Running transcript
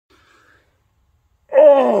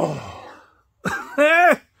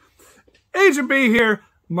Agent B here.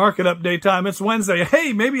 Market update time. It's Wednesday.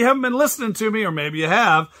 Hey, maybe you haven't been listening to me, or maybe you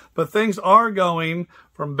have, but things are going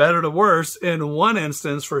from better to worse. In one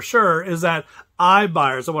instance, for sure, is that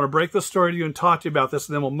iBuyers. I want to break the story to you and talk to you about this,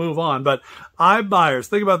 and then we'll move on. But iBuyers,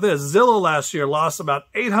 think about this. Zillow last year lost about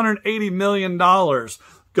 $880 million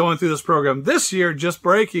going through this program. This year, just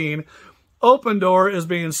breaking, Opendoor is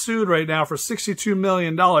being sued right now for $62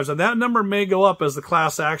 million. And that number may go up as the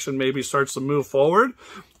class action maybe starts to move forward.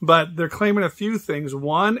 But they're claiming a few things.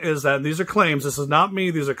 One is that these are claims. This is not me.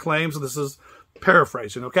 These are claims. This is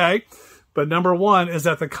paraphrasing, okay? But number one is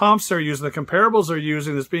that the comps they're using, the comparables they're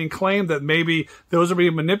using, is being claimed that maybe those are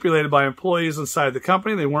being manipulated by employees inside the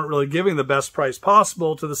company. They weren't really giving the best price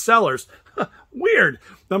possible to the sellers. Weird.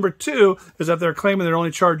 Number two is that they're claiming they're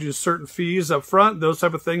only charging certain fees up front, those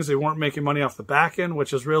type of things. They weren't making money off the back end,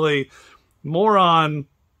 which is really more on,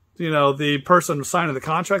 you know, the person signing the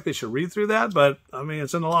contract. They should read through that, but I mean,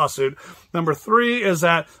 it's in the lawsuit. Number three is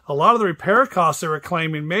that a lot of the repair costs they were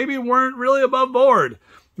claiming maybe weren't really above board.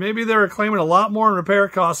 Maybe they were claiming a lot more in repair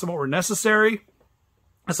costs than what were necessary.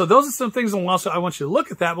 And so those are some things in the lawsuit. I want you to look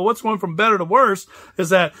at that. But what's going from better to worse is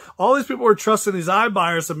that all these people were trusting these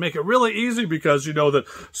iBuyers to make it really easy because you know that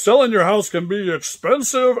selling your house can be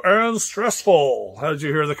expensive and stressful. How did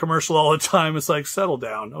you hear the commercial all the time? It's like, settle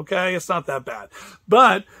down, okay? It's not that bad.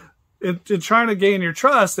 But in trying to gain your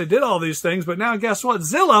trust, they did all these things. But now guess what?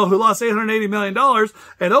 Zillow, who lost $880 million,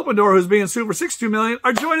 and Opendoor, who's being sued for $62 million,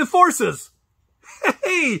 are joining forces.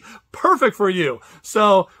 Hey, perfect for you.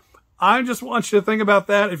 So I just want you to think about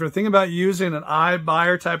that. If you're thinking about using an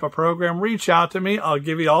iBuyer type of program, reach out to me. I'll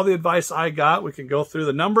give you all the advice I got. We can go through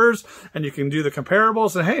the numbers and you can do the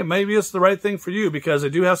comparables. And hey, maybe it's the right thing for you because they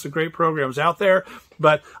do have some great programs out there.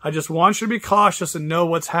 But I just want you to be cautious and know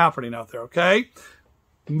what's happening out there, okay?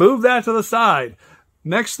 Move that to the side.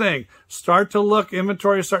 Next thing, start to look.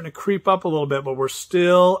 Inventory is starting to creep up a little bit, but we're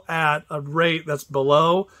still at a rate that's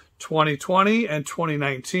below 2020 and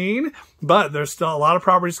 2019, but there's still a lot of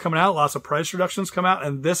properties coming out, lots of price reductions come out,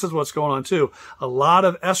 and this is what's going on too. A lot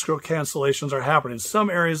of escrow cancellations are happening.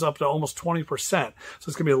 Some areas up to almost 20%. So it's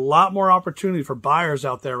going to be a lot more opportunity for buyers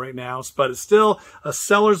out there right now, but it's still a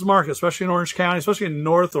seller's market, especially in Orange County, especially in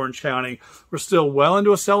North Orange County. We're still well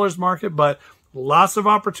into a seller's market, but lots of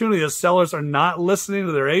opportunity as sellers are not listening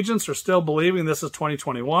to their agents. They're still believing this is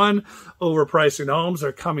 2021. Overpricing homes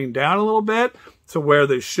are coming down a little bit to where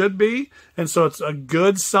they should be. And so it's a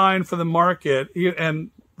good sign for the market.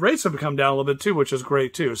 And rates have come down a little bit too, which is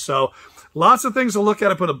great too. So lots of things to look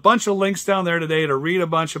at. I put a bunch of links down there today to read a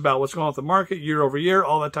bunch about what's going on with the market year over year,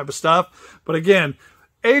 all that type of stuff. But again,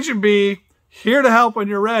 Agent B, here to help when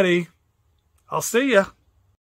you're ready. I'll see ya.